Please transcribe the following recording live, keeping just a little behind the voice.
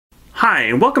Hi,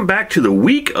 and welcome back to the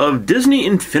week of Disney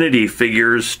Infinity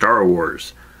Figures Star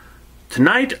Wars.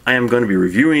 Tonight I am going to be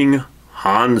reviewing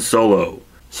Han Solo.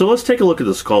 So let's take a look at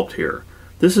the sculpt here.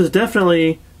 This is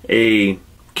definitely a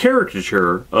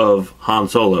caricature of Han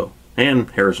Solo and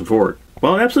Harrison Ford.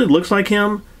 While it absolutely looks like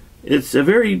him, it's a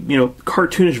very,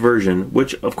 cartoonish version,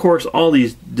 which of course all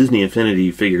these Disney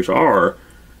Infinity figures are.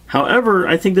 However,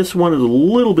 I think this one is a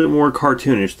little bit more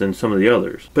cartoonish than some of the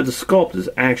others. But the sculpt is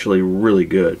actually really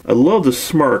good. I love the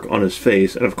smirk on his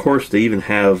face, and of course they even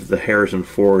have the Harrison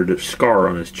Ford scar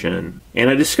on his chin. And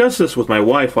I discussed this with my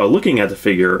wife while looking at the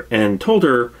figure and told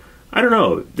her, I don't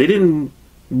know, they didn't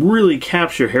really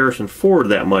capture Harrison Ford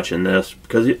that much in this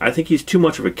because I think he's too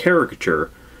much of a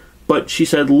caricature. But she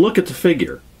said, look at the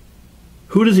figure.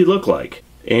 Who does he look like?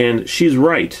 And she's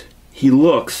right. He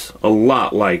looks a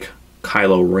lot like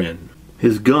Kylo Ren.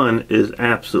 His gun is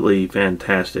absolutely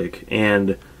fantastic,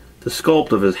 and the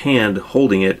sculpt of his hand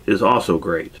holding it is also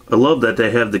great. I love that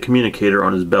they have the communicator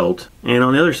on his belt, and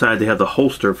on the other side they have the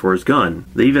holster for his gun.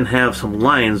 They even have some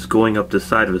lines going up the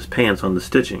side of his pants on the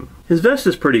stitching. His vest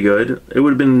is pretty good. It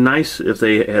would have been nice if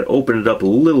they had opened it up a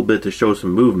little bit to show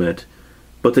some movement,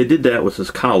 but they did that with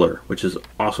his collar, which is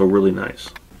also really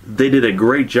nice. They did a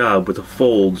great job with the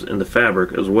folds in the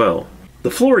fabric as well. The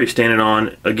floor he's standing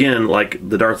on, again, like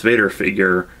the Darth Vader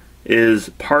figure, is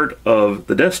part of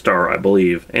the Death Star, I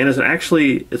believe, and it's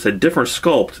a different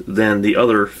sculpt than the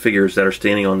other figures that are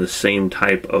standing on the same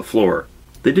type of floor.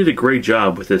 They did a great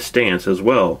job with his stance as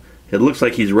well. It looks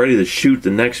like he's ready to shoot the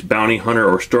next bounty hunter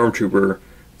or stormtrooper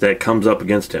that comes up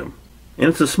against him. And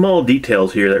it's the small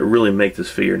details here that really make this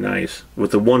figure nice,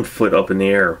 with the 1 foot up in the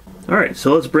air. Alright,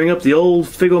 so let's bring up the old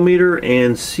Figometer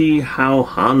and see how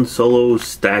Han Solo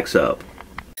stacks up.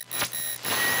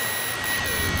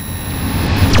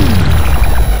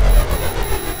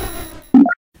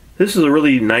 This is a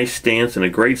really nice stance and a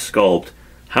great sculpt.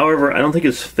 However, I don't think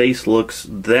his face looks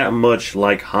that much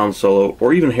like Han Solo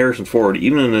or even Harrison Ford,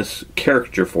 even in this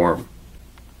caricature form.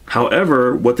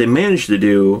 However, what they managed to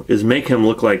do is make him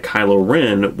look like Kylo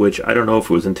Ren, which I don't know if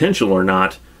it was intentional or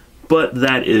not, but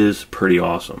that is pretty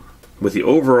awesome. With the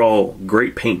overall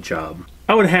great paint job,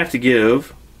 I would have to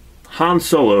give Han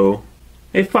Solo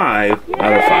a 5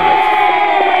 out of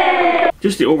 5.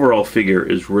 Just the overall figure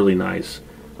is really nice.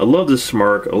 I love the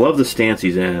smirk, I love the stance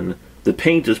he's in. The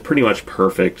paint is pretty much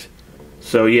perfect.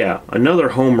 So yeah, another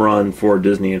home run for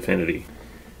Disney Infinity.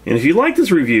 And if you like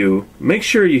this review, make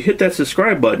sure you hit that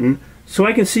subscribe button so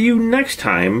I can see you next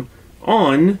time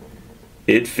on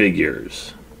It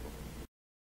Figures.